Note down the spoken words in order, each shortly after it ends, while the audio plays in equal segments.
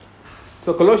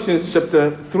So Colossians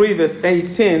chapter 3, verse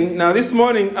 18. Now this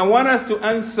morning, I want us to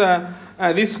answer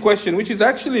this question, which is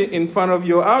actually in front of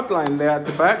your outline there at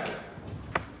the back.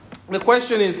 The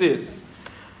question is this: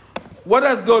 what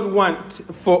does God want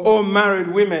for all married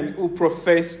women who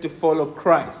profess to follow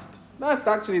Christ? That's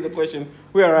actually the question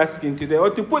we are asking today.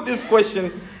 Or to put this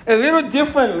question a little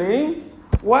differently,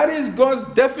 what is God's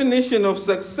definition of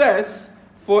success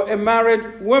for a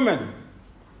married woman?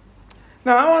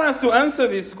 Now, I want us to answer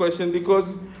this question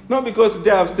not because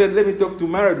today I've said, let me talk to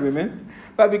married women,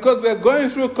 but because we're going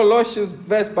through Colossians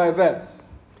verse by verse.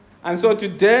 And so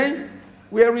today,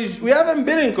 we haven't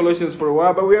been in Colossians for a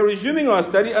while, but we are resuming our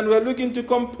study and we're looking to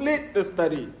complete the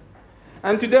study.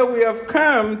 And today we have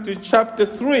come to chapter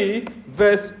 3,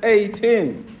 verse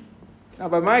 18. Now,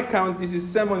 by my count, this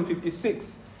is Sermon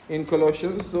 56 in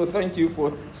Colossians, so thank you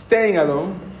for staying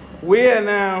along. We are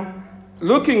now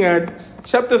looking at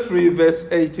chapter 3, verse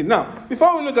 18. Now,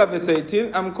 before we look at verse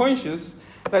 18, I'm conscious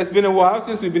that it's been a while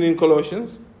since we've been in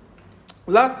Colossians.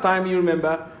 Last time, you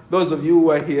remember, those of you who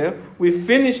were here, we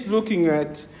finished looking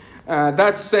at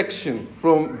that section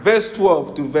from verse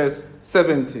 12 to verse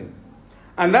 17.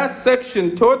 And that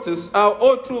section taught us how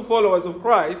all true followers of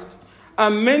Christ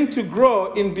are meant to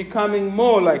grow in becoming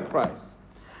more like Christ.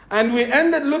 And we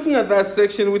ended looking at that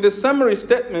section with a summary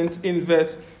statement in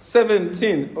verse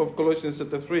 17 of Colossians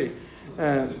chapter 3.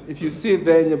 If you see it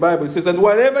there in your Bible, it says, "And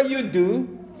whatever you do,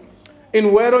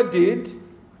 in word or deed,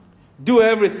 do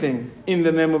everything in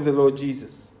the name of the Lord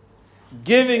Jesus,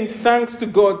 giving thanks to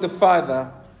God the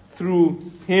Father through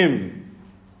him."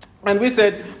 And we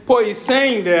said, Paul is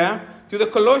saying there to the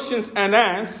Colossians and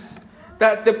us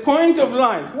that the point of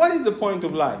life, what is the point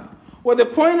of life? Well, the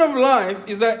point of life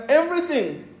is that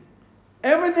everything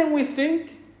we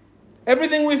think,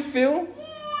 everything we feel,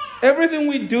 everything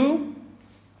we do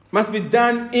must be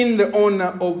done in the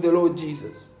honor of the Lord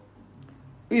Jesus.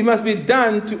 It must be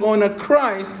done to honor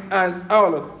Christ as our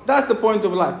Lord. That's the point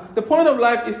of life. The point of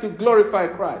life is to glorify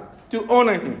Christ, to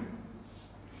honor him.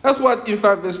 That's what, in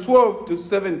fact, verse 12 to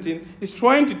 17 is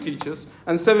trying to teach us,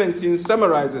 and 17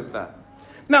 summarizes that.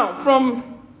 Now,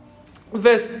 from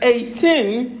verse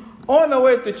 18 all the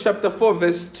way to chapter 4,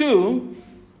 verse 2,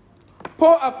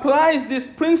 Paul applies this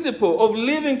principle of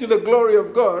living to the glory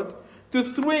of God to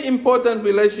three important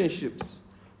relationships: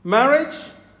 marriage,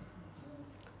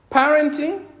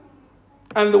 parenting,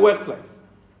 and the workplace.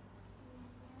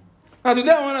 Now,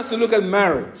 today I want us to look at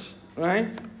marriage,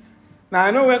 right? Now,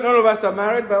 I know not all of us are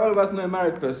married, but all of us know a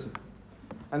married person.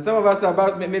 And some of us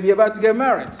are maybe about to get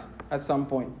married at some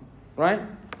point, right?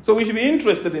 So we should be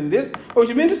interested in this, but we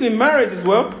should be interested in marriage as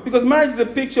well, because marriage is a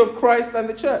picture of Christ and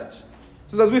the church.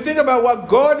 So as we think about what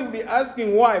God will be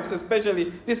asking wives,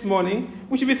 especially this morning,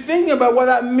 we should be thinking about what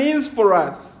that means for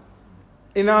us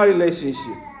in our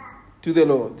relationship to the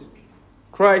Lord.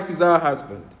 Christ is our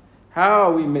husband. How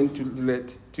are we meant to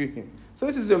relate to him? So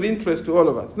this is of interest to all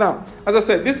of us. Now, as I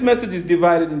said, this message is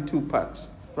divided in two parts,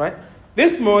 right?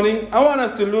 This morning, I want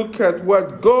us to look at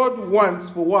what God wants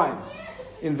for wives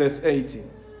in verse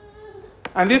 18.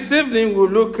 And this evening, we'll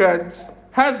look at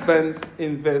husbands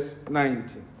in verse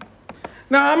 19.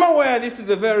 Now, I'm aware this is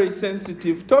a very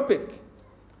sensitive topic,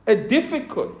 a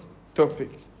difficult topic.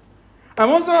 I'm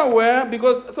also aware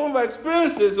because some of our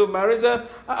experiences of marriage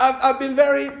have been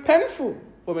very painful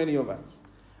for many of us.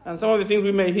 And some of the things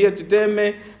we may hear today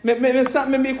may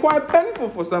be quite painful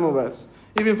for some of us,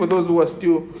 even for those who are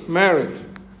still married.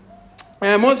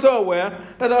 And I'm also aware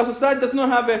that our society does not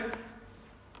have a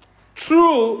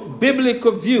true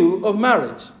biblical view of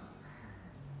marriage.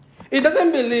 It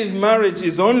doesn't believe marriage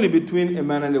is only between a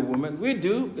man and a woman. We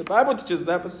do. The Bible teaches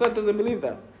that, but society doesn't believe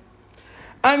that.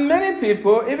 And many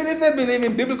people, even if they believe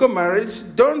in biblical marriage,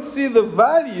 don't see the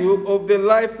value of the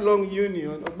lifelong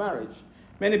union of marriage.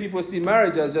 Many people see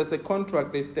marriage as just a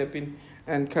contract. They step in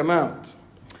and come out.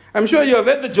 I'm sure you have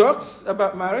heard the jokes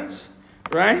about marriage,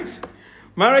 right?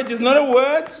 Marriage is not a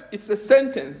word, it's a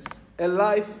sentence, a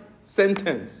life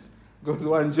sentence. Goes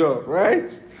one job,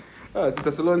 right? Oh,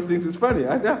 Sister Solange thinks it's funny.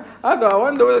 I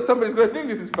wonder whether somebody's going to think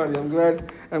this is funny. I'm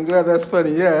glad that's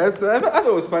funny. Yes, I thought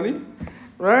it was funny,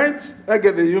 right? I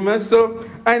get the humor. So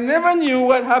I never knew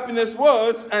what happiness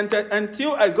was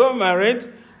until I got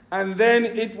married, and then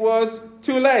it was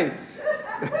too late.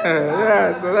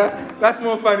 Yeah, so that's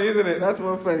more funny, isn't it? That's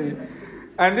more funny.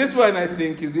 And this one, I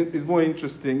think, is more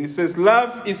interesting. It says,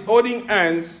 love is holding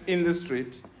hands in the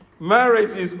street.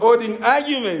 Marriage is holding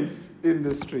arguments in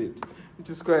the street. Which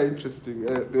is quite interesting,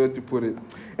 the way to put it.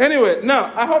 Anyway,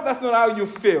 now, I hope that's not how you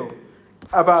feel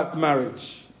about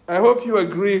marriage. I hope you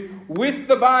agree with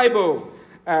the Bible,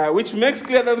 which makes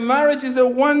clear that marriage is a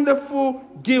wonderful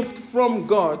gift from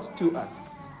God to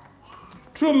us.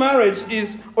 True marriage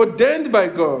is ordained by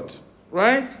God,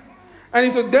 right? And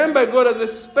it's ordained by God as a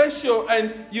special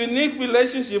and unique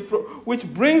relationship which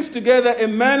brings together a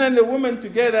man and a woman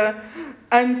together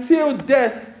until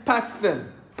death parts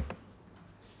them.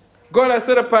 God has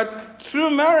set apart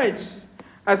true marriage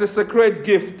as a sacred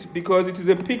gift because it is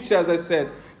a picture, as I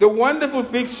said, the wonderful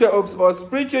picture of our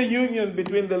spiritual union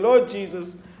between the Lord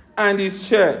Jesus and his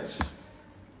church.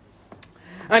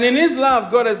 And in his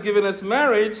love, God has given us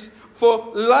marriage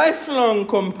for lifelong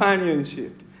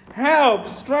companionship, help,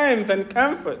 strength, and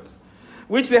comfort,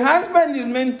 which the husband is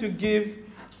meant to give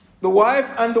the wife,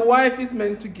 and the wife is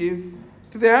meant to give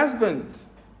to the husband.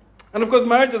 And of course,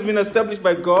 marriage has been established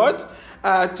by God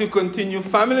to continue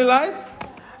family life,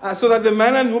 so that the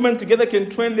man and woman together can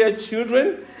train their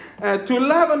children to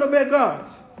love and obey God.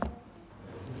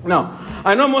 Now,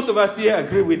 I know most of us here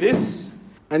agree with this,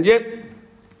 and yet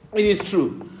it is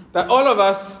true that all of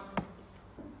us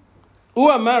who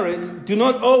are married do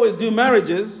not always do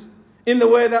marriages in the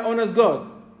way that honors God.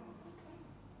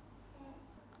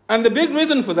 And the big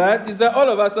reason for that is that all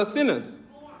of us are sinners.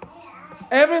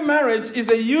 Every marriage is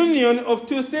a union of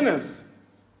two sinners.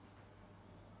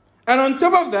 And on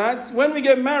top of that, when we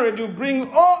get married, we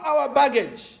bring all our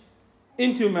baggage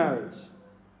into marriage.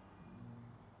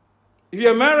 If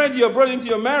you're married, you're brought into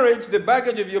your marriage the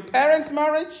baggage of your parents'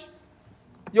 marriage,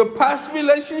 your past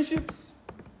relationships,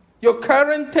 your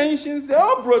current tensions, they're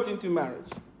all brought into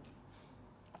marriage.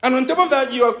 And on top of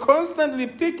that, you are constantly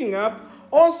picking up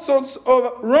all sorts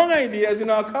of wrong ideas in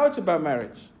our culture about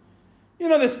marriage. You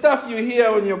know, the stuff you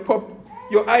hear on your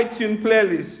iTunes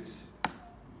playlist,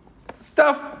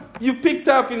 stuff you picked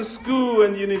up in school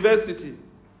and university,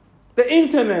 the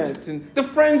internet, and the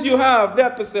friends you have,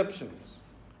 their perceptions,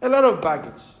 a lot of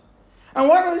baggage. And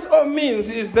what this all means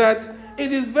is that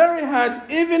it is very hard,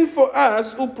 even for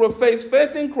us who profess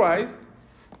faith in Christ,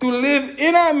 to live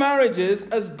in our marriages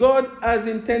as God has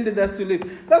intended us to live.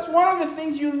 That's one of the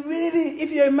things you really, if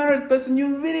you're a married person,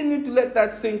 you really need to let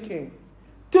that sink in.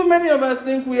 Too many of us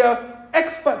think we are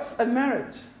experts at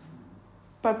marriage.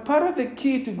 But part of the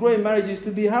key to growing marriage is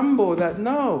to be humble, that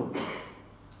no,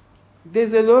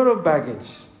 there's a lot of baggage.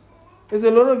 There's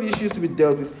a lot of issues to be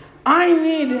dealt with. I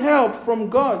need help from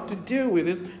God to deal with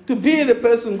this, to be the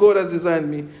person God has designed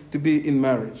me to be in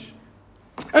marriage.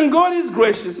 And God is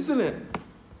gracious, isn't it?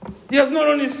 He has not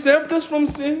only saved us from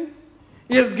sin,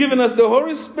 He has given us the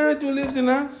Holy Spirit who lives in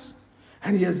us,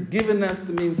 and He has given us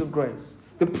the means of grace,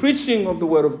 the preaching of the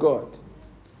Word of God,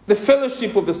 the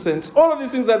fellowship of the saints. All of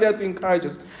these things are there to encourage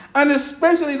us. And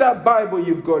especially that Bible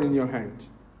you've got in your hand.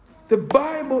 The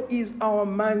Bible is our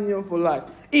manual for life.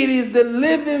 It is the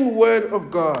living Word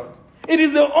of God. It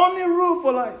is the only rule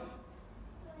for life.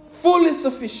 Fully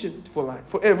sufficient for life,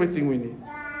 for everything we need.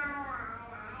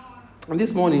 And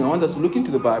this morning I want us to look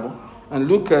into the Bible and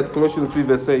look at Colossians 3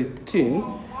 verse 18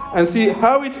 and see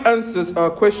how it answers our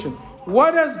question.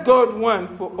 What does God want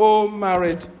for all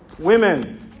married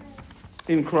women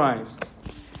in Christ?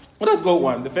 What does God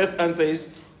want? The first answer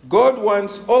is God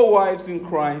wants all wives in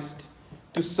Christ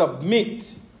to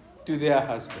submit to their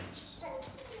husbands.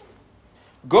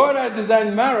 God has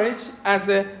designed marriage as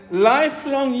a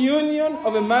lifelong union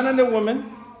of a man and a woman,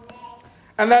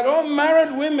 and that all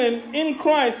married women in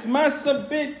Christ must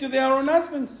submit to their own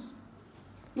husbands.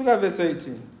 Look at verse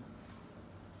 18.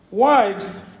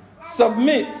 Wives,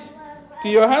 submit to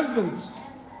your husbands.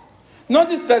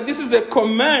 Notice that this is a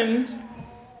command.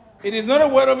 It is not a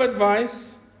word of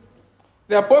advice.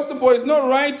 The Apostle Paul is not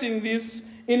writing this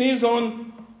in his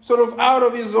own, sort of out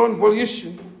of his own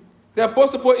volition. The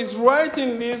Apostle Paul is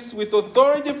writing this with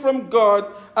authority from God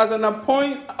as an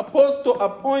apostle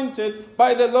appointed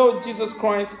by the Lord Jesus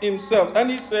Christ himself.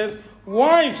 And he says,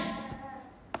 wives,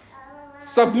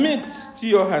 submit to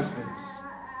your husbands.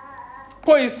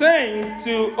 Paul is saying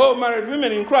to all married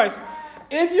women in Christ,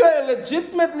 if you are a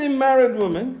legitimately married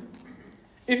woman,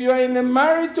 if you are in a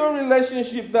marital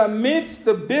relationship that meets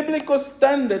the biblical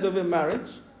standard of a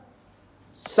marriage,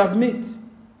 submit.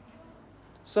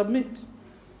 Submit.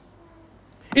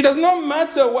 It does not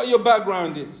matter what your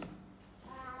background is.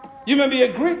 You may be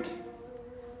a Greek.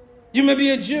 You may be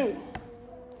a Jew.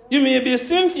 You may be a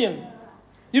Scythian.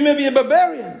 You may be a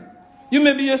barbarian. You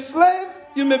may be a slave.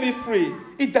 You may be free.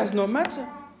 It does not matter.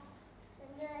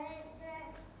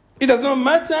 It does not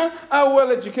matter how well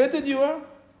educated you are.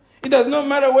 It does not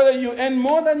matter whether you earn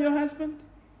more than your husband.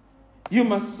 You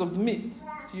must submit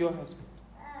to your husband.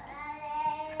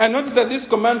 And notice that this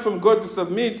command from God to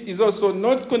submit is also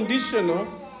not conditional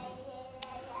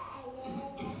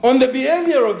on the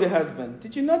behavior of the husband.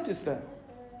 Did you notice that?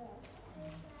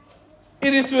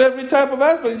 It is to every type of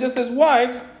husband. It just says,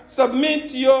 wives, submit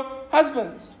to your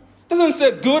husbands. It doesn't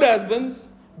say good husbands,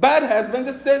 bad husbands.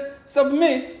 It says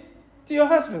submit to your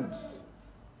husbands.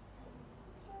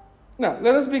 Now,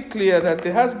 let us be clear that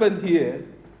the husband here,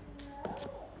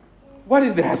 what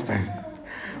is the husband?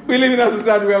 We live in a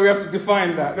society where we have to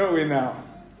define that, don't we now?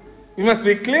 We must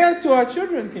be clear to our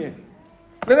children here.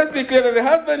 Let us be clear that the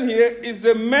husband here is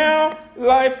a male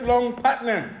lifelong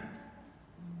partner.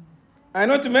 I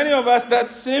know to many of us that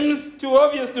seems too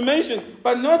obvious to mention,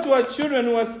 but not to our children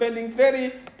who are spending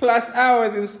 30 plus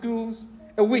hours in schools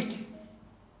a week.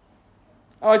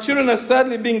 Our children are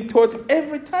sadly being taught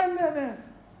every time they're there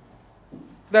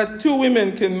that two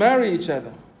women can marry each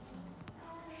other.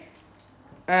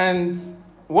 And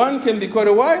one can be called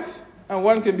a wife and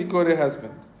one can be called a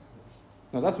husband.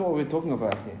 No, that's not what we're talking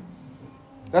about here.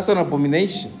 That's an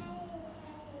abomination.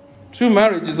 True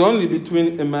marriage is only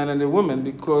between a man and a woman,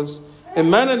 because a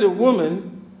man and a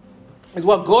woman is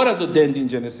what God has ordained in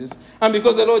Genesis, and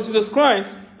because the Lord Jesus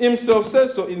Christ himself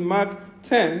says so in Mark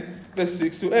 10, verse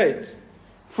 6 to 8.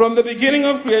 From the beginning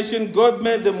of creation, God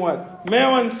made them what?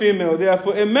 Male and female.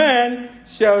 Therefore, a man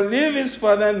shall leave his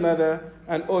father and mother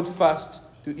and hold fast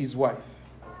to his wife,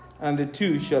 and the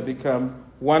two shall become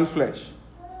one flesh.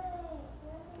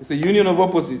 It's a union of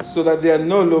opposites, so that they are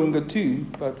no longer two,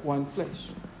 but one flesh.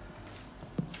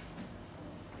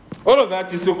 All of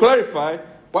that is to clarify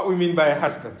what we mean by a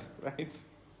husband, right?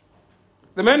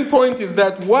 The main point is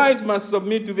that wives must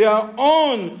submit to their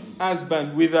own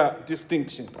husband without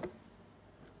distinction,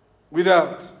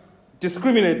 without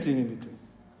discriminating in between.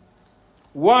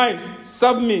 Wives,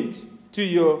 submit to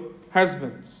your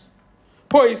husbands.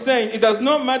 Paul is saying it does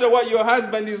not matter what your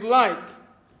husband is like.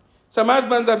 Some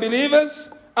husbands are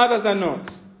believers, others are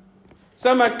not.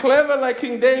 Some are clever like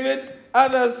King David,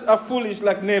 others are foolish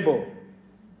like Nabal.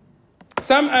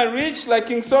 Some are rich like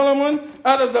King Solomon,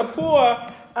 others are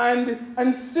poor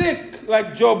and sick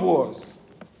like Job was.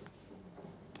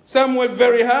 Some work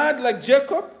very hard like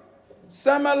Jacob,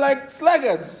 some are like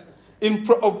sluggards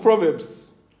of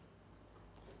Proverbs.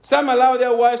 Some allow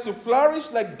their wives to flourish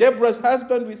like Deborah's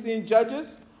husband we see in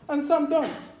Judges, and some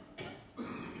don't.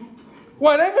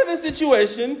 Whatever the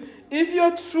situation, if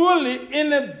you're truly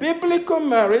in a biblical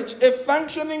marriage, a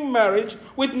functioning marriage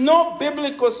with no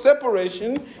biblical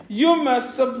separation, you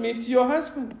must submit to your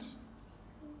husband.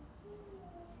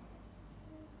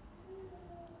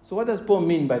 So what does Paul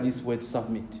mean by this word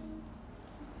submit?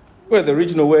 Well, the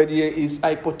original word here is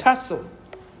hypotasso.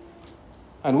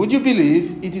 And would you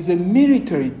believe it is a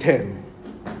military term?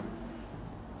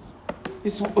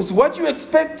 It's what you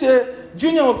expect a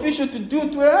junior official to do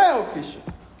to a high official.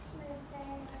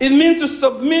 It means to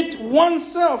submit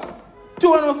oneself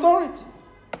to an authority.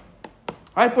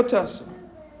 Hypotasso.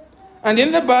 And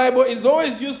in the Bible, it's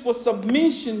always used for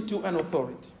submission to an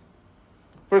authority.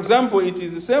 For example, it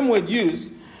is the same word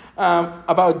used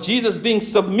about Jesus being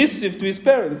submissive to his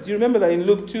parents. Do you remember that in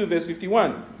Luke 2, verse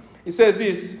 51? It says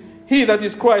this, he, that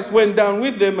is Christ, went down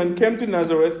with them and came to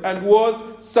Nazareth and was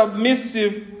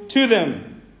submissive to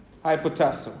them.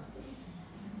 Hypotasso.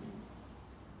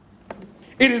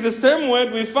 It is the same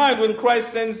word we find when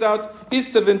Christ sends out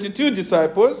his 72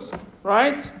 disciples,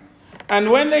 right?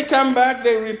 And when they come back,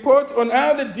 they report on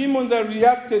how the demons are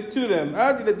reacted to them.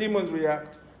 How did the demons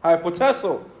react?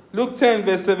 Hypotasso. Luke 10,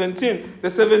 verse 17.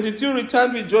 The 72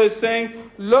 returned with joy,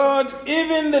 saying, Lord,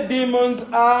 even the demons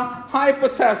are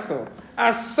hypotasso,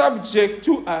 are subject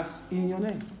to us in your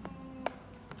name.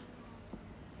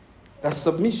 That's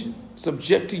submission,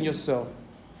 subjecting yourself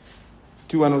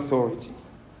to an authority.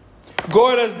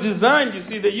 God has designed, you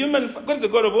see, God is a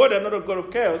God of order, not a God of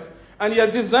chaos. And he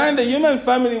has designed the human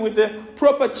family with a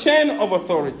proper chain of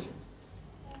authority.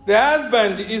 The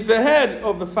husband is the head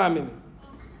of the family,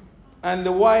 and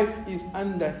the wife is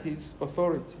under his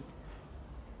authority.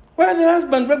 Whether the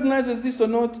husband recognizes this or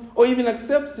not, or even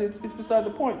accepts it, is beside the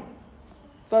point.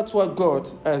 That's what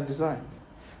God has designed.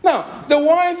 Now, the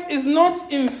wife is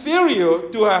not inferior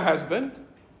to her husband.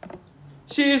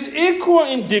 She is equal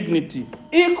in dignity,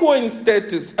 equal in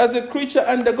status as a creature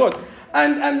under God.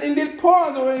 And indeed, Paul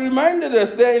has already reminded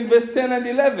us there in verse 10 and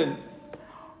 11.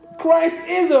 Christ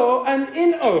is all and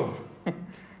in all.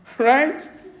 Right?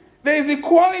 There is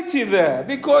equality there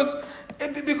because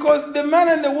the man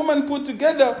and the woman put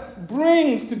together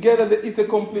brings together is a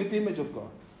complete image of God.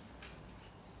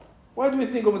 Why do we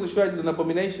think homosexuality is an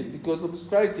abomination? Because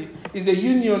homosexuality is a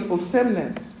union of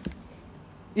sameness.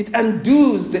 It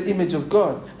undoes the image of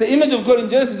God. The image of God in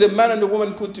Genesis is a man and a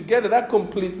woman put together. That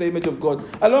completes the image of God.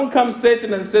 Along comes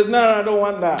Satan and says, no, I don't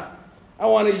want that. I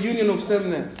want a union of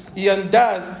sameness. He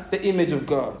undoes the image of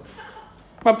God.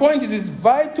 My point is, it's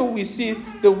vital we see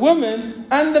the woman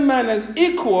and the man as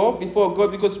equal before God,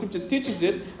 because Scripture teaches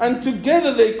it, and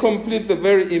together they complete the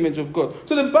very image of God.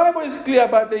 So the Bible is clear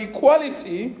about the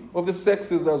equality of the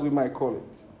sexes, as we might call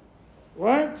it.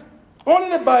 Right?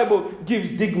 Only the Bible gives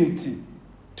dignity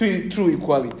to true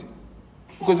equality.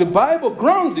 Because the Bible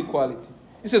grounds equality.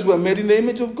 It says we're made in the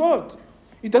image of God.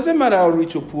 It doesn't matter how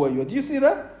rich or poor you are. Do you see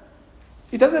that?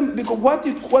 It doesn't, because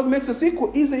what makes us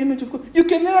equal is the image of God. You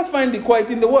can never find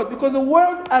equality in the world, because the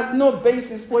world has no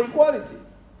basis for equality.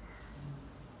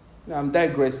 Now, I'm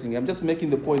digressing. I'm just making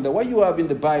the point that what you have in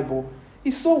the Bible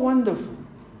is so wonderful.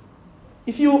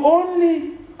 If you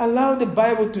only allow the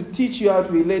Bible to teach you how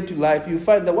to relate to life, you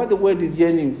find that what the world is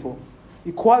yearning for,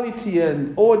 equality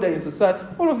and order in society,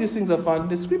 all of these things are found in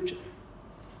the Scripture.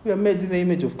 We are made in the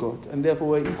image of God, and therefore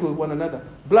we're equal with one another.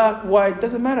 Black, white,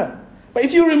 doesn't matter. But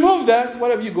if you remove that,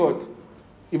 what have you got?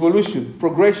 Evolution,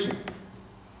 progression.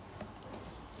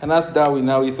 And that's Darwin,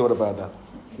 how he thought about that.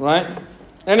 Right?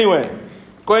 Anyway,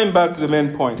 going back to the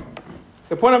main point.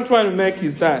 The point I'm trying to make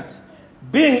is that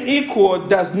being equal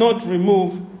does not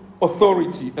remove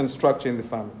authority and structure in the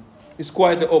family. It's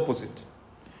quite the opposite.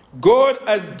 God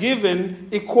has given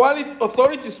equality,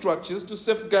 authority structures to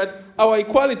safeguard our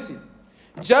equality.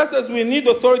 Just as we need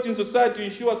authority in society to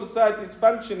ensure society is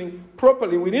functioning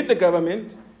properly, we need the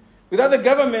government. Without the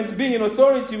government being in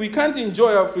authority, we can't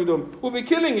enjoy our freedom. We'll be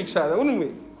killing each other, wouldn't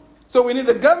we? So we need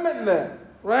the government there,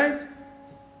 right?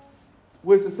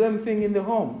 Well, it's the same thing in the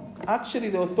home. Actually,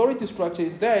 the authority structure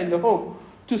is there in the home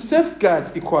to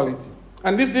safeguard equality.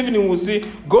 And this evening we'll see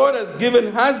God has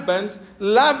given husbands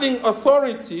loving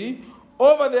authority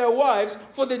over their wives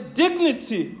for the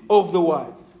dignity of the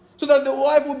wife, so that the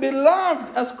wife will be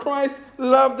loved as Christ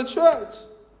loved the church.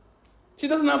 She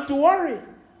doesn't have to worry.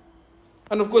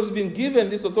 And of course, it's been given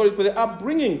this authority for the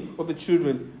upbringing of the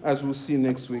children, as we'll see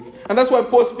next week. And that's why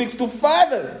Paul speaks to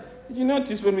fathers. Did you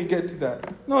notice when we get to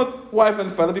that? Not wife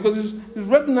and father, because it's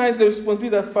recognized the responsibility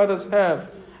that fathers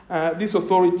have. This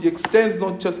authority extends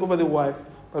not just over the wife,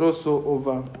 but also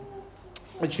over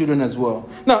the children as well.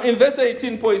 Now, in verse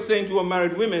 18, Paul is saying to our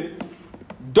married women,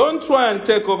 don't try and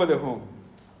take over the home.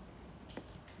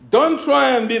 Don't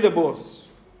try and be the boss.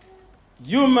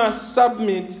 You must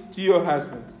submit to your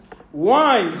husbands.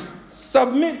 Wives,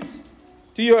 submit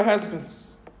to your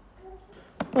husbands.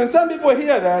 When some people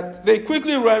hear that, they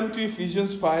quickly run to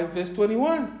Ephesians 5, verse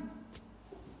 21.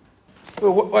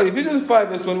 Well, what Ephesians 5,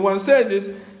 verse 21 says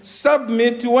is,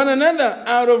 submit to one another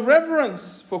out of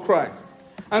reverence for Christ.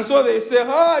 And so they say,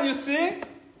 you see,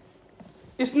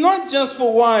 it's not just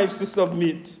for wives to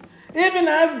submit. Even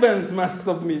husbands must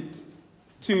submit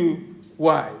to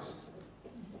wives.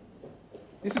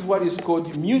 This is what is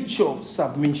called mutual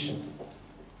submission.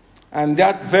 And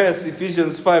that verse,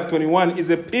 Ephesians 5:21, is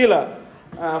a pillar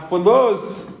for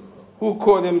those who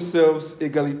call themselves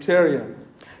egalitarian.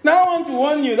 Now I want to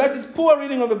warn you, that is poor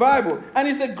reading of the Bible, and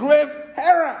it's a grave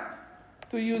error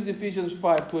to use Ephesians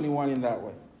 5:21 in that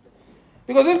way.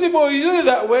 Because these people who use it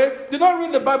that way do not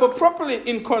read the Bible properly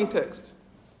in context.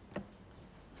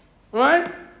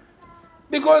 Right?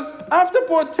 Because after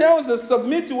Paul tells us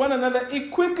submit to one another, he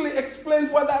quickly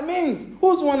explains what that means.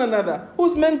 Who's one another?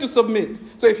 Who's meant to submit?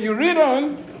 So if you read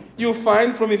on, you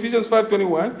find from Ephesians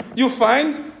 5:21, you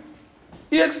find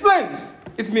he explains.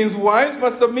 It means wives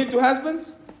must submit to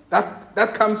husbands.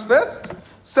 That comes first.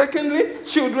 Secondly,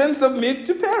 children submit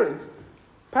to parents.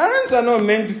 Parents are not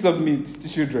meant to submit to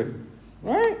children.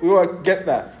 Right? We all get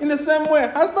that. In the same way,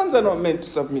 husbands are not meant to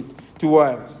submit to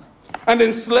wives. And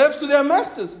then slaves to their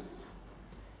masters.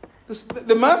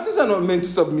 The masters are not meant to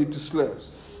submit to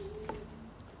slaves.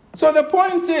 So the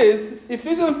point is,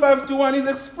 Ephesians 5:21 is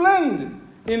explained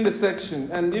in the section.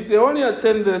 And if they only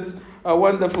attended a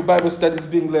wonderful Bible studies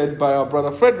being led by our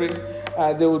brother Frederick,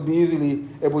 they would be easily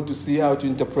able to see how to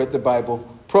interpret the Bible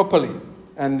properly.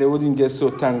 And they wouldn't get so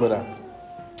tangled up.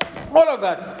 All of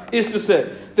that is to say,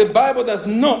 the Bible does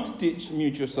not teach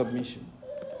mutual submission.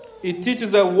 It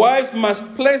teaches that wives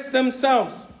must place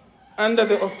themselves under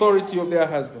the authority of their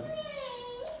husband.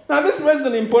 Now, this raises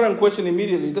an important question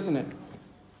immediately, doesn't it?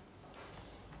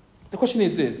 The question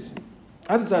is this: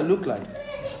 how does that look like?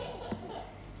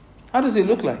 How does it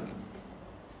look like?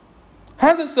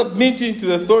 How does submitting to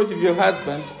the authority of your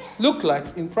husband look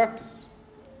like in practice?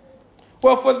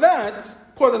 Well, for that,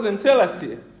 Paul doesn't tell us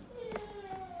here.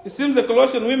 It seems the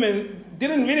Colossian women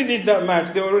didn't really need that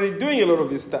much. They were already doing a lot of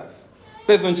this stuff,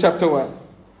 based on chapter 1.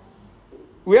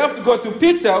 We have to go to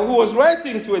Peter, who was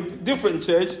writing to a different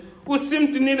church, who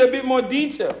seemed to need a bit more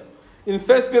detail. In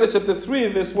 1 Peter chapter 3,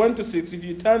 verse 1 to 6, if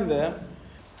you turn there,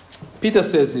 Peter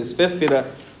says this, 1 Peter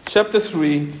chapter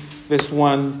 3, verse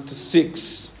 1 to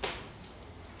 6.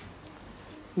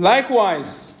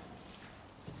 Likewise,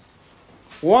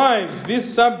 wives, be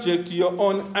subject to your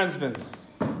own husbands,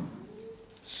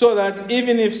 so that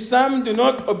even if some do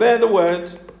not obey the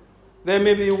word, they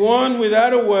may be won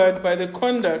without a word by the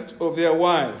conduct of their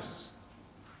wives.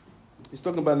 He's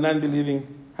talking about non-believing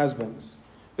husbands.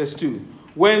 Verse 2.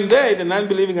 When they, the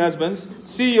non-believing husbands,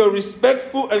 see your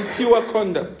respectful and pure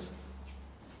conduct,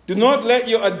 do not let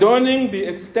your adorning be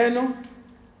external,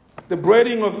 the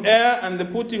braiding of hair and the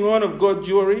putting on of gold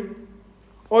jewelry,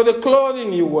 or the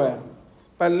clothing you wear,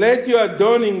 but let your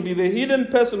adorning be the hidden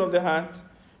person of the heart,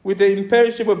 with the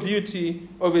imperishable beauty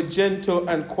of a gentle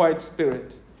and quiet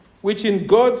spirit, which in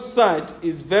God's sight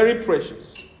is very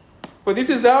precious. For this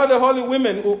is how the holy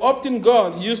women who opt in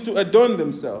God used to adorn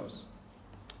themselves,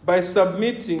 by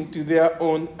submitting to their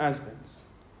own husbands.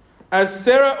 As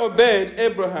Sarah obeyed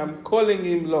Abraham, calling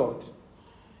him Lord.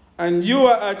 And you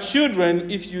are our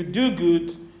children if you do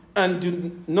good and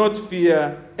do not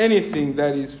fear anything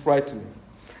that is frightening.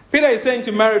 Peter is saying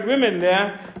to married women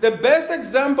there, the best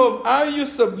example of how you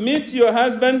submit to your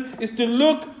husband is to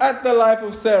look at the life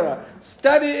of Sarah.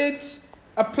 Study it,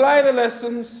 apply the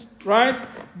lessons, right?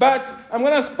 But I'm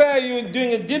going to spare you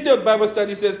doing a detailed Bible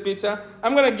study, says Peter.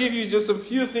 I'm going to give you just a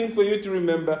few things for you to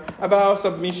remember about how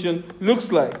submission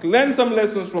looks like. Learn some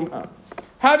lessons from her.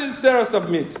 How did Sarah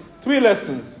submit? 3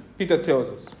 lessons, Peter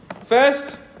tells us.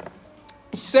 First,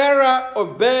 Sarah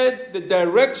obeyed the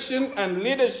direction and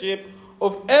leadership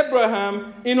of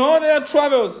Abraham in all their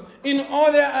travels, in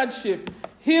all their hardship.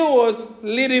 He was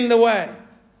leading the way.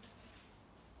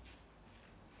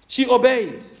 She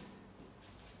obeyed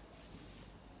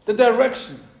the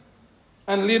direction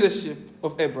and leadership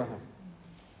of Abraham.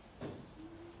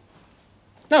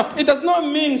 Now, it does not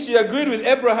mean she agreed with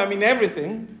Abraham in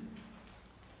everything.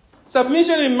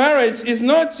 Submission in marriage is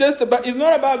not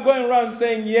about going around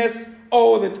saying yes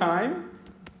all the time.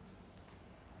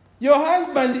 Your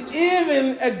husband,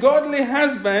 even a godly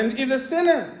husband, is a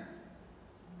sinner.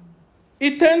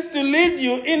 He tends to lead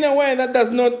you in a way that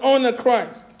does not honor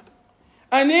Christ.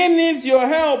 And he needs your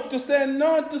help to say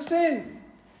no to sin.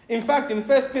 In fact, in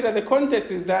 1 Peter, the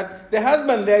context is that the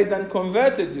husband there is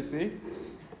unconverted, you see.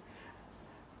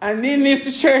 And he needs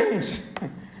to change.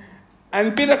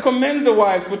 And Peter commends the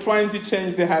wife for trying to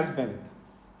change the husband.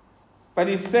 But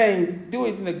he's saying, do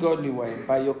it in a godly way,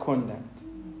 by your conduct.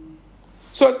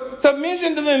 So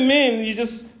submission doesn't mean you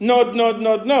just nod.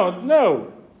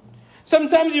 No.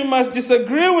 Sometimes you must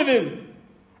disagree with him.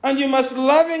 And you must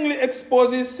lovingly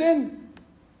expose his sin.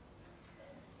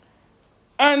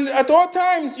 And at all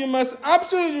times, you must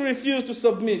absolutely refuse to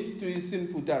submit to his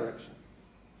sinful direction.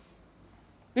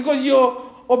 Because your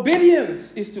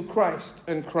obedience is to Christ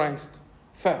and Christ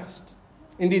first.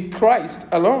 Indeed, Christ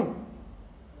alone.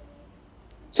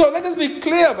 So let us be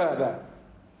clear about that.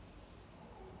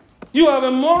 You have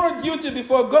a moral duty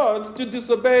before God to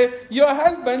disobey your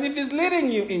husband if he's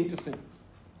leading you into sin.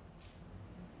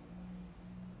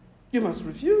 You must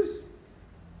refuse.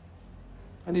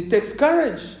 And it takes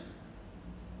courage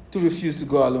to refuse to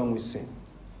go along with sin.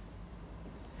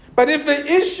 But if the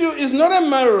issue is not a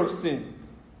matter of sin,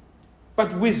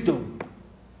 but wisdom,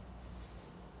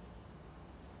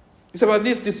 it's about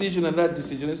this decision and that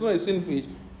decision. It's not a sinful issue.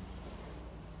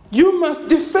 You must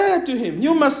defer to him.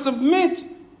 You must submit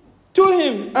to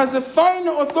him as a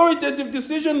final authoritative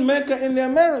decision maker in their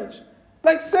marriage,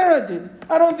 like Sarah did.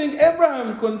 I don't think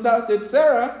Abraham consulted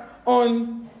Sarah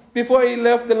before he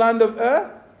left the land of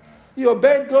Ur. He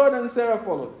obeyed God and Sarah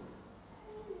followed.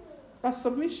 That's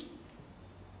submission.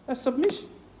 That's submission.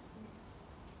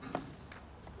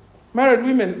 Married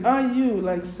women, are you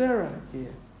like Sarah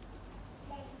here?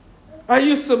 Are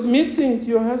you submitting to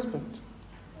your husband?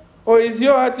 Or is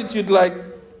your attitude like,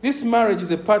 this marriage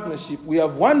is a partnership. We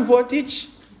have 1 vote each.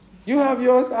 You have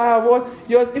yours, I have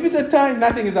yours. If it's a tie,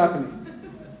 nothing is happening.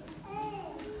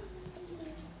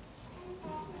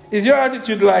 Is your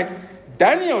attitude like,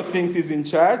 Daniel thinks he's in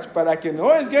charge, but I can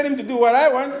always get him to do what I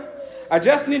want. I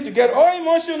just need to get all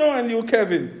emotional and he'll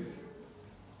Kevin.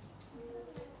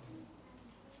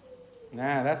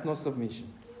 Nah, that's not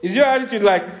submission. Is your attitude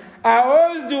like, I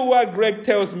always do what Greg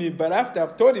tells me, but after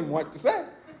I've told him what to say?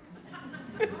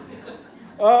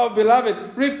 Oh,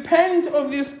 beloved, repent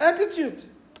of this attitude.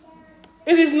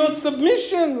 It is not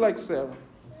submission like Sarah.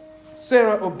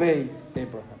 Sarah obeyed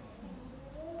Abraham.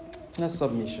 That's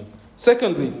submission.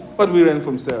 Secondly, what we learn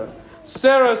from Sarah.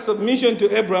 Sarah's submission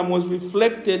to Abraham was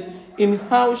reflected in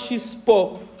how she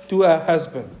spoke to her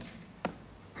husband.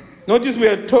 Notice we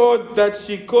are told that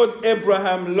she called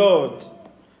Abraham Lord.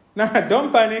 Now,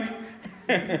 don't panic.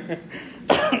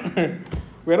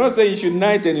 We're not saying you should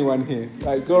knight anyone here.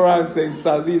 Like, go around saying,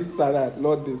 Sir this, Sir that,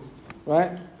 Lord this.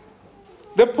 Right?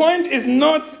 The point is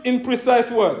not in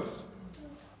precise words.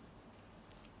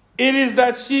 It is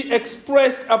that she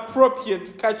expressed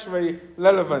appropriate, culturally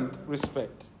relevant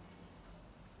respect.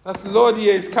 That's Lord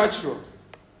here is cultural.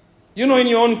 You know in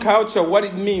your own culture what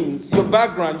it means, your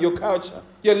background, your culture,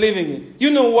 you're living in. You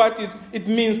know what it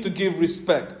means to give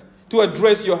respect, to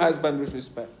address your husband with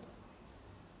respect.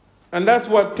 And that's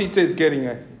what Peter is getting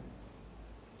at here.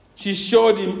 She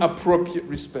showed him appropriate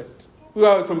respect. We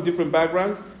are from different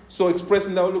backgrounds, so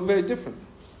expressing that will look very different.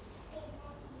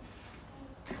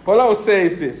 All I will say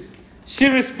is this. She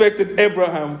respected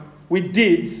Abraham with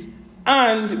deeds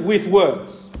and with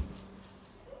words.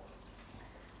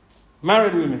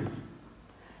 Married women,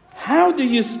 how do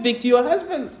you speak to your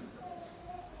husband?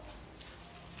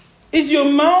 Is your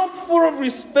mouth full of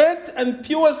respect and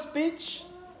pure speech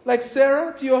like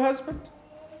Sarah to your husband?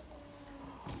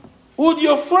 Would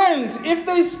your friends, if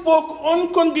they spoke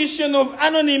on condition of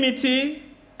anonymity,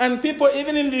 and people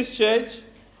even in this church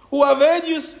who have heard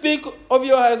you speak of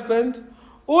your husband,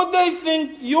 would they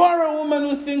think you are a woman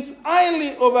who thinks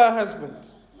highly of her husband?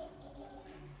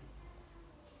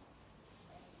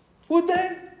 Would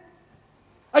they?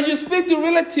 As you speak to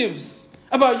relatives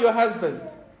about your husband,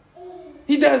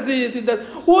 he does this, he does.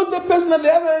 Would the person at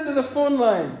the other end of the phone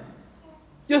line,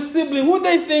 your sibling, would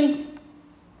they think,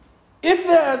 if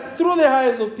they are through the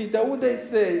eyes of Peter, would they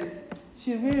say,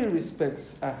 she really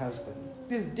respects her husband?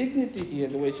 There's dignity here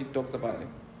in the way she talks about him.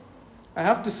 I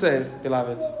have to say,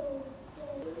 beloved,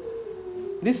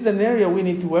 this is an area we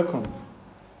need to work on.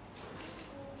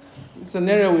 It's an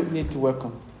area we need to work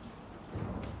on.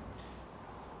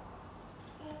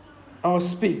 Our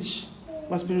speech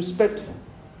must be respectful.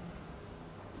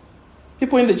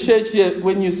 People in the church here,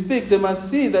 when you speak, they must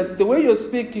see that the way you're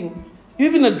speaking, you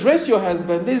even address your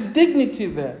husband, there's dignity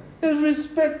there. There's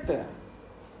respect there.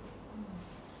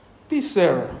 Be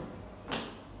Sarah.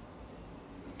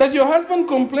 Does your husband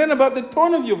complain about the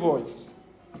tone of your voice?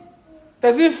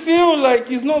 Does he feel like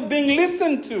he's not being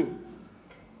listened to?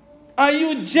 Are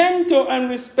you gentle and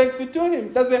respectful to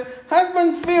him? Does a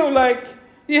husband feel like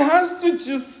he has to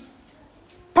just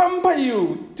pamper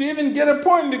you to even get a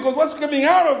point, because what's coming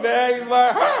out of there is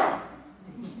like, ha!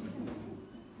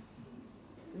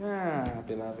 Yeah,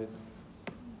 beloved.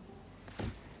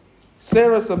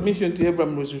 Sarah's submission to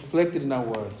Abraham was reflected in her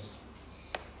words.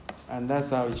 And that's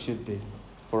how it should be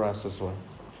for us as well.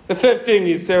 The third thing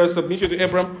is Sarah's submission to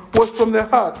Abraham was from the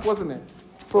heart, wasn't it?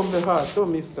 From the heart.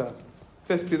 Don't miss that.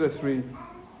 1 Peter 3.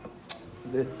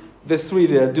 Verse 3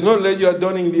 there. Do not let your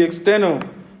adorning be external,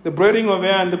 the braiding of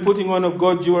hair and the putting on of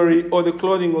gold jewelry or the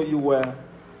clothing you wear.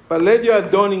 But let your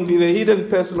adorning be the hidden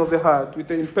person of the heart with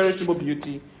the imperishable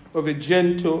beauty of a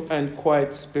gentle and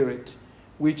quiet spirit,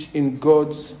 which in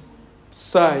God's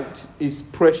sight is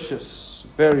precious,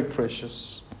 very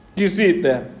precious. Do you see it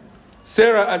there?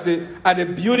 Sarah had a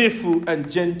beautiful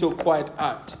and gentle, quiet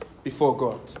heart before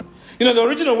God. You know, the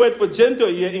original word for gentle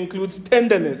here includes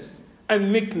tenderness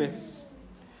and meekness.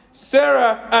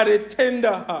 Sarah had a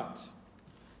tender heart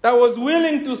that was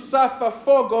willing to suffer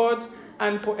for God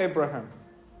and for Abraham.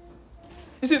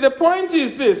 You see, the point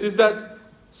is this, is that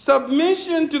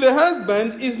submission to the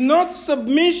husband is not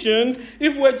submission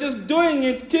if we're just doing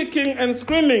it, kicking and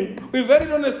screaming. We've heard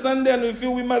it on a Sunday and we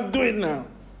feel we must do it now.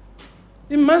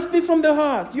 It must be from the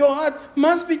heart. Your heart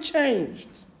must be changed.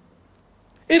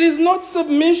 It is not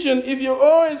submission if you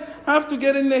always have to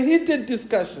get in a heated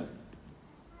discussion.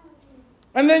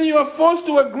 And then you are forced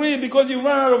to agree because you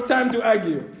run out of time to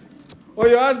argue. Or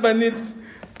your husband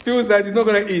feels that he's not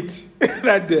going to eat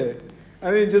that day.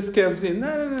 And then he just kept saying,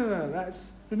 no.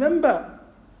 Remember,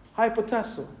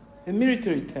 hypotasso, a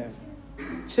military term.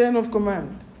 Chain of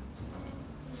command.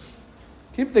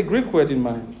 Keep the Greek word in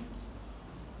mind.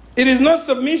 It is not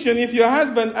submission if your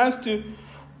husband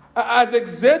has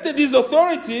exerted his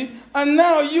authority and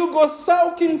now you go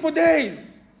sulking for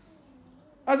days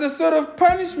as a sort of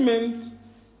punishment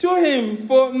to him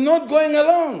for not going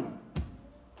along.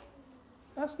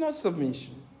 That's not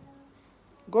submission.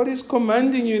 God is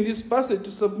commanding you in this passage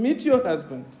to submit to your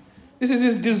husband. This is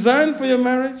his design for your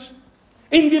marriage,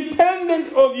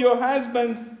 independent of your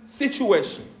husband's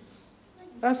situation.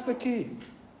 That's the key.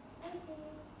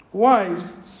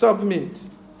 Wives, submit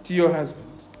to your husband.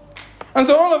 And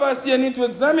so all of us here need to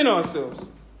examine ourselves.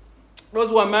 Those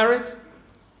who are married,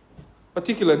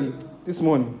 particularly this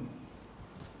morning.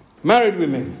 Married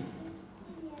women,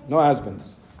 no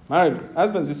husbands. Married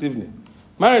husbands this evening.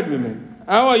 Married women,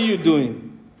 how are you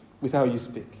doing with how you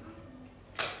speak?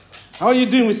 How are you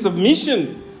doing with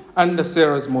submission under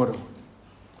Sarah's model?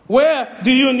 Where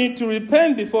do you need to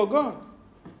repent before God?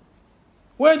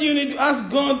 Where do you need to ask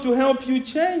God to help you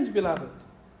change, beloved?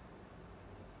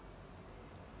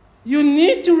 You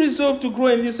need to resolve to grow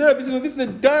in this area. This is a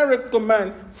direct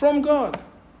command from God.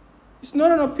 It's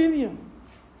not an opinion.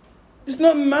 It's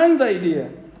not man's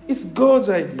idea. It's God's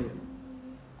idea.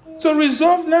 So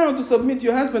resolve now to submit to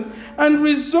your husband, and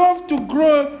resolve to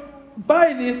grow by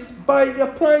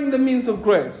applying the means of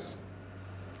grace.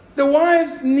 The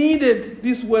wives needed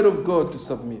this word of God to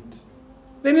submit.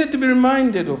 They needed to be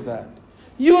reminded of that.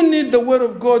 You need the word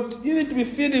of God. You need to be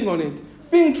feeding on it.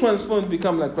 Being transformed to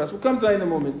become like Christ. We'll come to that in a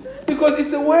moment. Because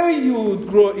it's a way you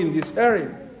grow in this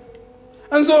area.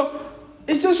 And so,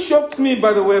 it just shocks me,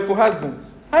 by the way, for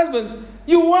husbands. Husbands,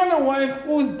 you want a wife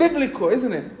who is biblical,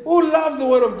 isn't it? Who loves the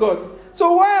word of God.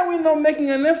 So why are we not making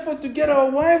an effort to get our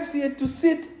wives here to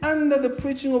sit under the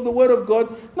preaching of the word of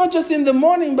God, not just in the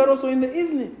morning, but also in the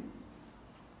evening?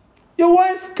 Your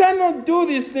wife cannot do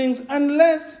these things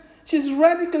unless she's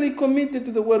radically committed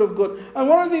to the word of God. And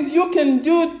one of the things you can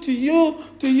do to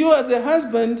you as a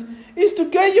husband, is to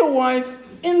get your wife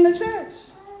in the church,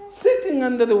 sitting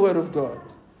under the word of God.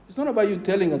 It's not about you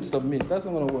telling her to submit. That's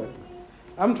not going to work.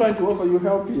 I'm trying to offer you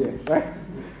help here, right?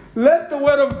 Let the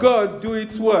word of God do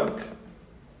its work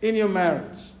in your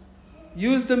marriage.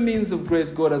 Use the means of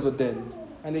grace God has ordained.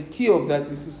 And the key of that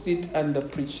is to sit under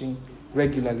preaching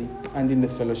regularly and in the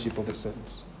fellowship of the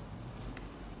saints.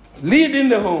 Lead in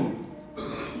the home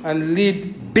and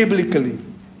lead biblically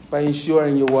by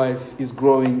ensuring your wife is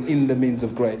growing in the means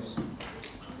of grace.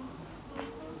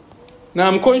 Now,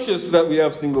 I'm conscious that we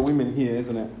have single women here,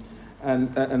 isn't it?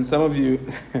 And some of you,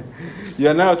 you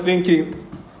are now thinking,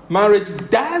 marriage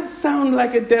does sound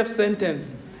like a death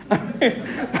sentence.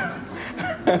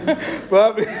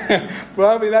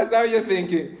 Probably that's how you're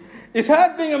thinking. It's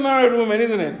hard being a married woman,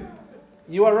 isn't it?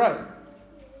 You are right.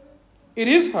 It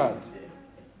is hard.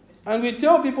 And we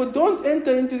tell people, don't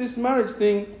enter into this marriage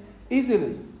thing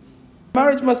easily.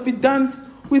 Marriage must be done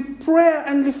with prayer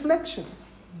and reflection.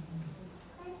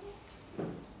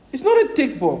 It's not a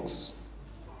tick box.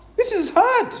 This is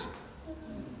hard.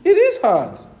 It is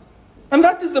hard. And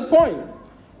that is the point.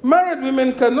 Married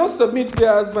women cannot submit to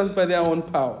their husbands by their own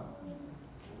power.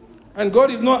 And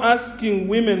God is not asking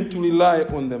women to rely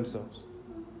on themselves.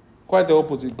 Quite the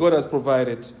opposite. God has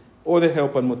provided all the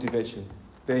help and motivation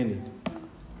they need.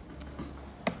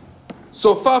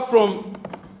 So far from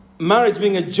marriage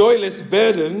being a joyless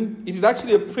burden, it is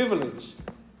actually a privilege.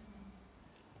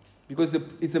 Because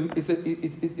it's a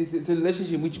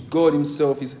relationship in which God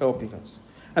himself is helping us.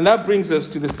 And that brings us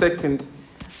to the second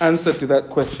answer to that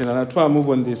question. And I'll try and move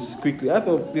on this quickly. I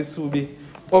thought this would be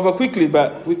over quickly,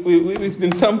 but it's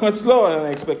been somewhat slower than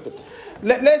I expected.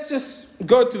 Let's just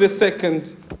go to the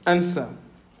second answer.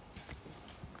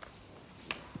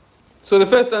 So the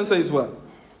first answer is what?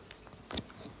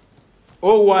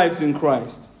 All wives in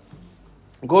Christ.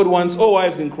 God wants all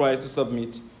wives in Christ to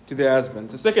submit to their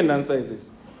husbands. The second answer is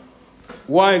this.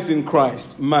 Wives in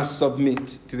Christ must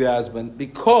submit to their husband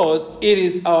because it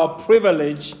is our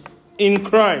privilege in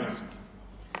Christ.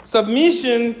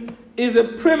 Submission is a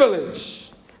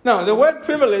privilege. Now, the word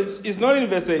privilege is not in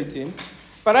verse 18,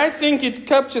 but I think it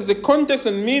captures the context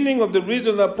and meaning of the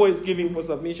reason that Paul is giving for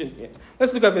submission here.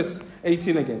 Let's look at verse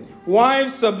 18 again.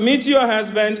 Wives, submit to your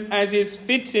husband as is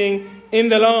fitting in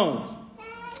the Lord.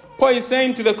 Paul is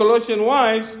saying to the Colossian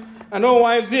wives, and all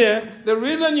wives here, the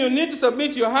reason you need to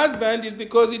submit to your husband is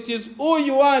because it is who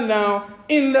you are now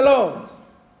in the Lord,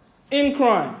 in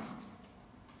Christ.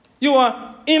 You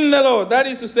are in the Lord. That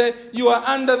is to say, you are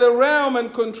under the realm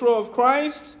and control of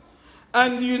Christ,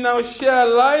 and you now share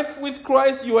life with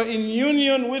Christ. You are in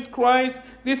union with Christ.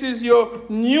 This is your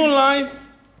new life,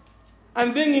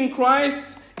 and being in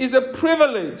Christ is a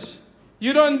privilege.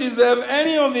 You don't deserve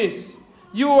any of this.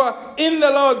 You are in the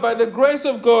Lord by the grace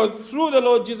of God through the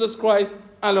Lord Jesus Christ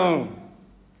alone.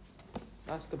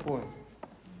 That's the point.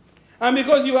 And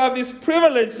because you have this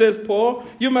privilege, says Paul,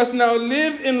 you must now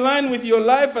live in line with your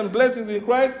life and blessings in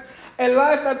Christ. A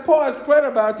life that Paul has prayed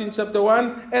about in chapter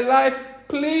 1. A life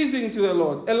pleasing to the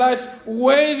Lord. A life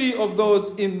worthy of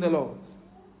those in the Lord.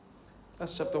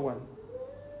 That's chapter 1.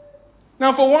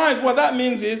 Now for wives, what that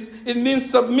means is, it means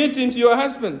submitting to your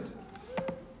husband.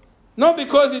 Not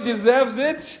because he deserves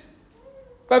it,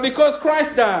 but because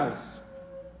Christ does.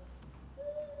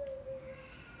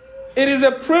 It is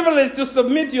a privilege to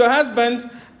submit to your husband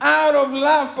out of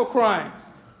love for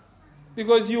Christ,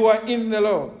 because you are in the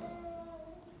Lord.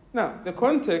 Now, the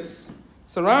context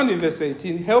surrounding verse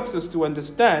 18 helps us to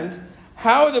understand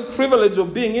how the privilege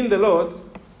of being in the Lord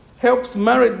helps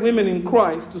married women in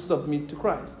Christ to submit to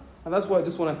Christ. And that's what I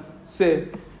just want to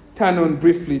turn on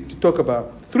briefly to talk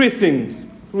about. Three things.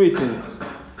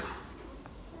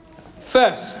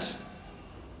 First,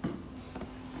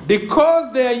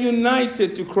 because they are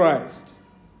united to Christ,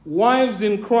 wives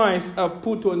in Christ have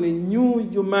put on a new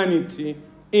humanity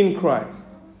in Christ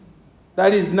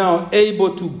that is now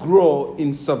able to grow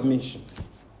in submission.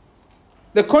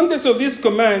 The context of this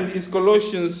command is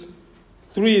Colossians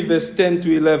 3, verse 10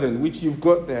 to 11, which you've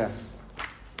got there.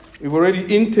 We've already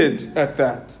hinted at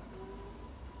that.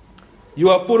 You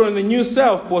are put on the new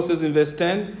self, Paul says in verse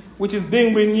 10, which is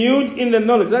being renewed in the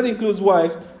knowledge. That includes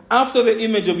wives, after the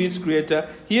image of his creator.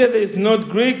 Here there is not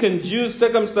Greek and Jew,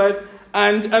 circumcised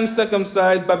and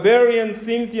uncircumcised, barbarian,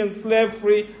 Scythian, slave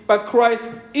free, but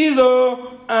Christ is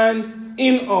all and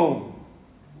in all.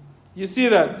 You see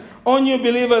that? All new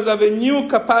believers have a new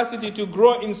capacity to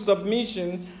grow in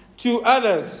submission to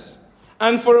others.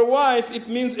 And for a wife, it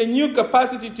means a new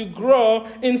capacity to grow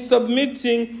in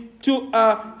submitting to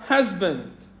a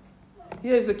husband.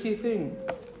 Here is the key thing.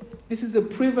 This is a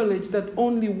privilege that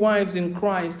only wives in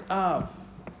Christ have.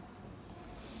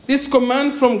 This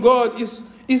command from God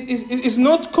is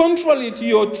not contrary to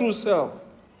your true self.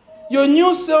 Your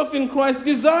new self in Christ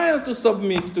desires to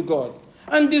submit to God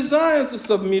and desires to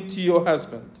submit to your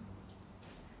husband.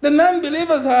 The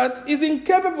non-believer's heart is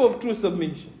incapable of true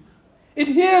submission. It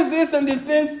hears this and it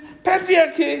thinks,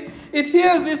 patriarchy. It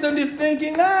hears this and it's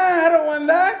thinking, I don't want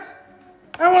that.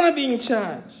 I want to be in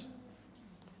charge.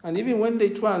 And even when they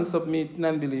try and submit,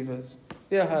 non-believers,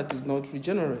 their heart is not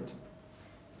regenerate.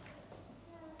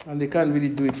 And they can't really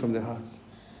do it from the heart.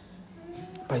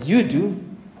 But you do.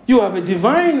 You have a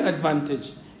divine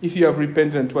advantage if you have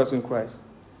repented and trust in Christ.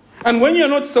 And when you're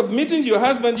not submitting to your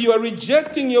husband, you are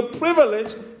rejecting your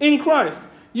privilege in Christ.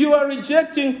 You are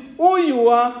rejecting who you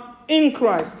are in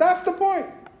Christ. That's the point.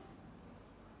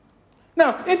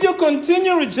 Now, if you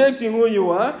continue rejecting who you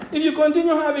are, if you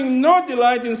continue having no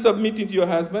delight in submitting to your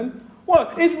husband,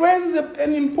 well, it raises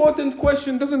an important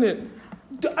question, doesn't it?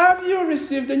 Have you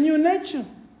received a new nature?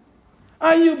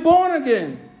 Are you born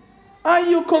again? Are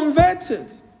you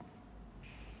converted?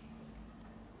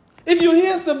 If you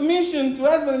hear submission to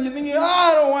husband and you're thinking,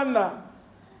 I don't want that.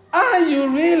 Are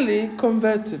you really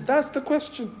converted? That's the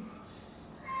question.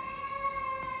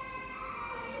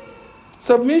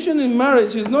 Submission in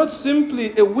marriage is not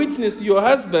simply a witness to your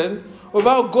husband of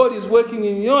how God is working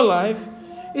in your life.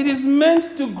 It is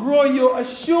meant to grow your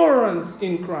assurance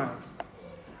in Christ.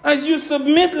 As you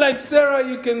submit like Sarah,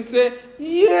 you can say,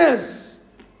 yes,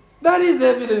 that is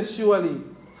evidence surely.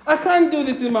 I can't do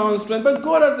this in my own strength, but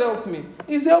God has helped me.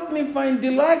 He's helped me find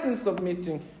delight in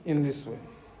submitting in this way.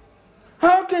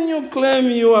 How can you claim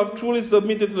you have truly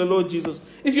submitted to the Lord Jesus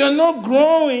if you are not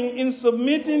growing in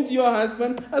submitting to your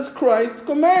husband as Christ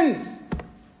commands?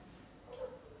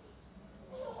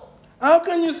 How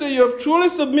can you say you have truly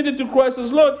submitted to Christ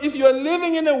as Lord if you are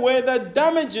living in a way that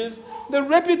damages the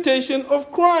reputation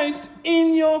of Christ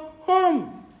in your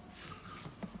home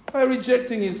by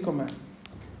rejecting his command?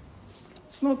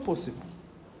 It's not possible.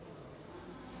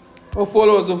 All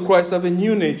followers of Christ have a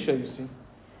new nature, you see,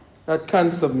 that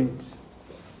can submit.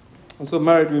 And so,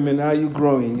 married women, are you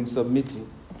growing in submitting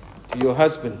to your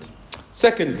husband?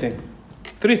 Second thing.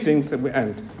 Three things that we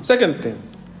end. Second thing.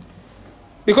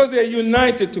 Because they are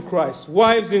united to Christ,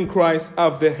 wives in Christ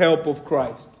have the help of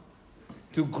Christ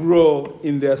to grow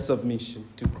in their submission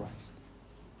to Christ.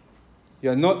 You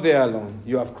are not there alone.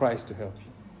 You have Christ to help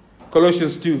you.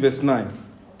 Colossians 2, verse 9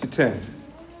 to 10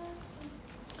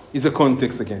 is a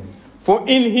context again. For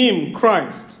in him,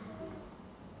 Christ,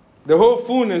 the whole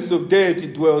fullness of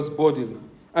deity dwells bodily,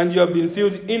 and you have been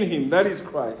filled in him, that is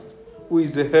Christ, who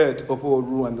is the head of all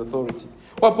rule and authority.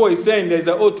 What Paul is saying there is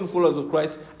that all true followers of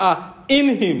Christ are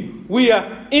in him. We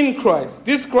are in Christ.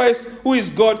 This Christ who is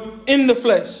God in the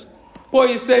flesh. Paul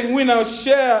is saying we now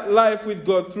share life with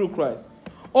God through Christ.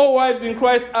 All wives in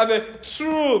Christ have a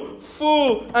true,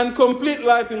 full, and complete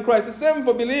life in Christ. The same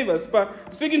for believers.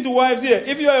 But speaking to wives here,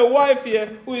 if you are a wife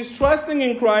here who is trusting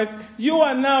in Christ, you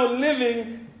are now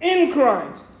living in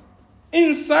Christ.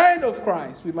 Inside of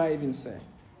Christ, we might even say.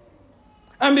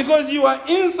 And because you are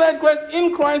inside Christ,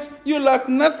 in Christ, you lack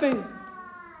nothing.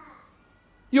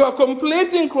 You are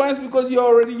complete in Christ because you are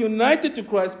already united to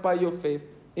Christ by your faith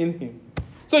in him.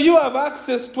 So you have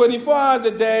access 24 hours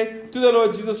a day to the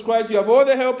Lord Jesus Christ. You have all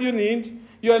the help you need.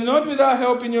 You are not without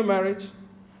help in your marriage.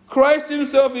 Christ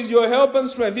himself is your help and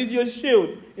strength. He's your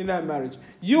shield in that marriage.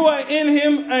 You are in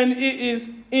him and he is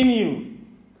in you.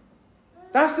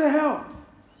 That's the help.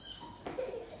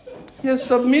 You're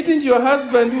submitting to your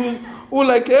husband who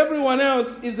like everyone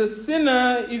else, is a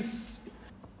sinner, is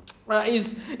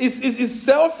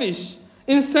selfish,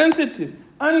 insensitive,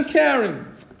 uncaring,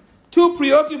 too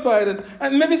preoccupied,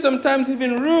 and maybe sometimes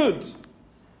even rude.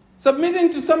 Submitting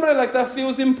to somebody like that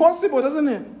feels impossible, doesn't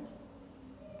it?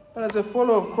 But as a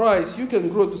follower of Christ, you can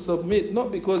grow to submit,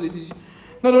 not because it is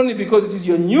Not only because it is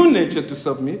your new nature to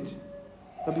submit,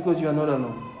 but because you are not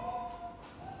alone.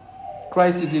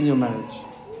 Christ is in your marriage.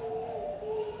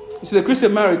 You see, the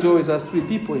Christian marriage always has three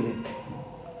people in it: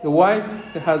 the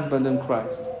wife, the husband, and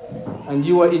Christ. And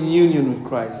you are in union with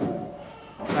Christ.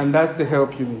 And that's the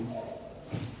help you need.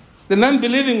 The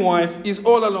non-believing wife is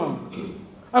all alone.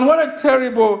 And what a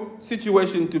terrible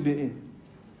situation to be in.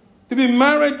 To be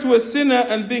married to a sinner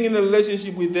and being in a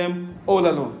relationship with them all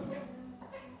alone.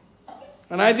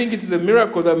 And I think it is a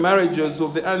miracle that marriages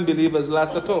of the unbelievers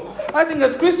last at all. I think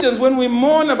as Christians, when we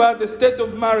mourn about the state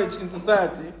of marriage in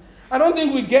society, I don't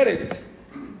think we get it.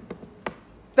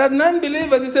 That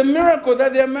non-believers, it's a miracle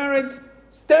that they are married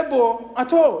stable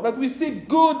at all. That we see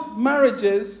good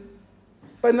marriages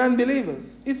by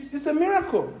non-believers. It's a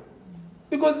miracle.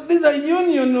 Because these are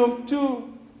union of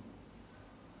two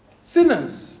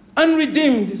sinners,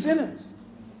 unredeemed sinners.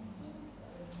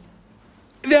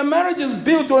 Their marriage is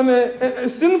built on a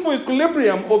sinful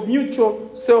equilibrium of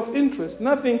mutual self-interest.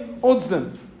 Nothing holds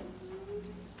them.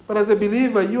 But as a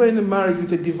believer, you are in a marriage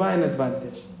with a divine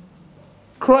advantage.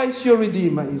 Christ, your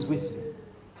Redeemer, is with you,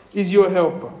 is your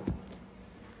helper.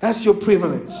 That's your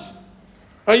privilege.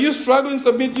 Are you struggling to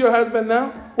submit to your husband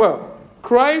now? Well,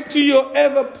 cry to your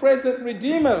ever-present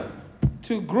Redeemer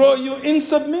to grow you in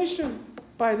submission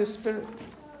by the Spirit.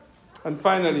 And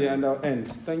finally, and I'll end.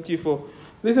 Thank you for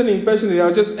listening patiently.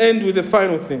 I'll just end with the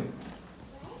final thing.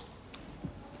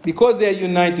 Because they are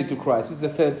united to Christ, is the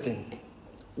third thing.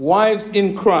 Wives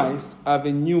in Christ have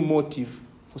a new motive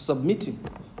for submitting.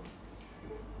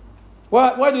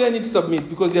 Why do they need to submit?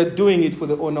 Because they are doing it for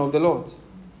the honor of the Lord.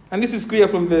 And this is clear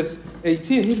from verse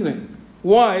 18, isn't it?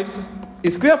 Wives,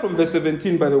 it's clear from verse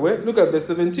 17, by the way. Look at verse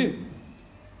 17.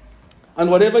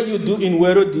 And whatever you do in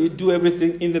word or deed, do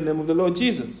everything in the name of the Lord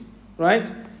Jesus.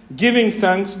 Right? Giving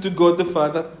thanks to God the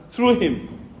Father through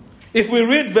him. If we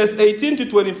read verse 18 to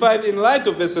 25 in light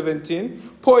of verse 17,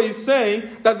 Paul is saying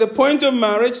that the point of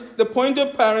marriage, the point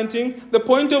of parenting, the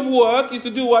point of work is to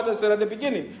do what I said at the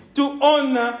beginning. To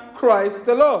honor Christ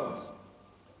the Lord.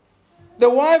 The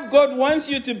wife God wants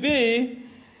you to be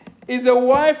is a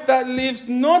wife that lives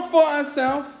not for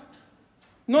herself,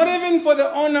 not even for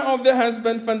the honor of the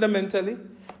husband fundamentally,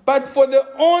 but for the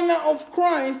honor of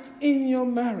Christ in your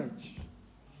marriage.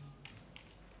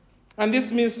 And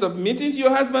this means submitting to your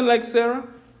husband like Sarah,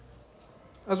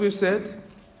 as we've said.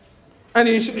 And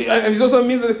it also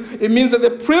means that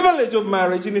the privilege of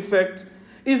marriage, in effect,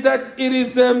 is that it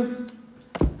is... the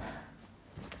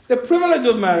privilege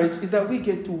of marriage is that we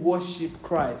get to worship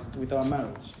Christ with our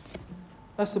marriage.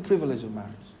 That's the privilege of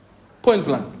marriage. Point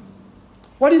blank.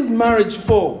 What is marriage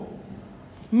for?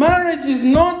 Marriage is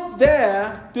not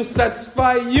there to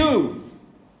satisfy you.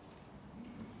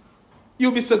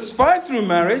 You'll be satisfied through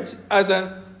marriage as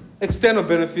an external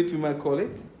benefit, we might call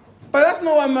it. But that's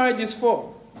not what marriage is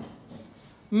for.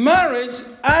 Marriage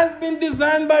has been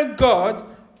designed by God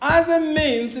as a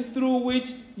means through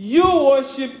which you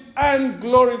worship and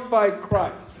glorify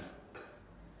Christ.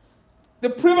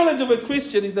 The privilege of a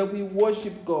Christian is that we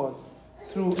worship God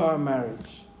through our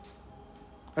marriage,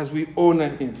 as we honor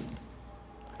him.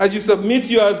 As you submit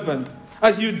to your husband,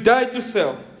 as you die to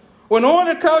self. When all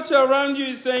the culture around you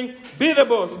is saying, be the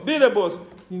boss, be the boss.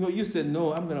 You say,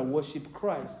 no, I'm going to worship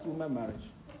Christ through my marriage.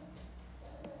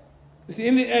 You see,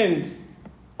 in the end,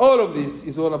 all of this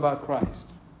is all about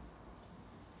Christ.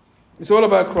 It's all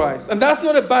about Christ. And that's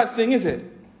not a bad thing, is it?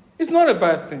 It's not a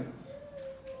bad thing.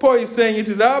 Paul is saying it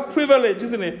is our privilege,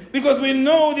 isn't it? Because we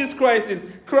know this Christ is.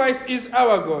 Christ is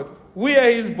our God. We are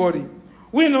his body.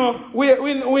 We know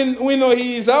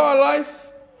he is our life.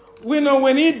 We know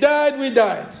when he died, we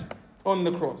died on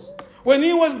the cross. When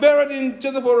he was buried in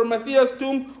Joseph of Arimathea's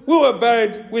tomb, we were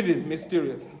buried with him,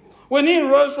 mysteriously. When he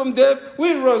rose from death,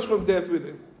 we rose from death with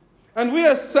him. And we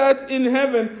are sat in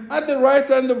heaven at the right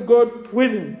hand of God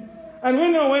with him. And we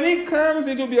know when he comes,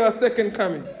 it will be our second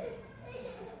coming.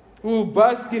 We will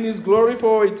bask in his glory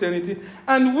for eternity.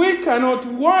 And we cannot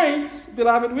wait,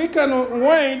 beloved, we cannot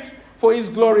wait for his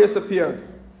glorious appearing.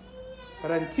 But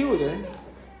until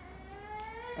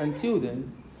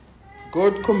then,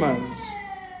 God commands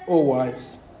all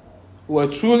wives who are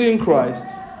truly in Christ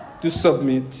to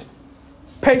submit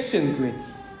patiently,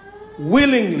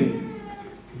 willingly,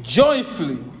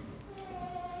 joyfully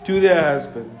to their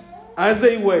husband as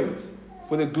they wait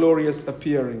for the glorious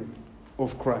appearing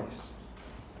of Christ.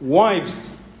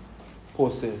 Wives, Paul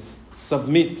says,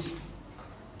 submit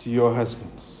to your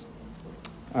husbands.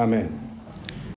 Amen.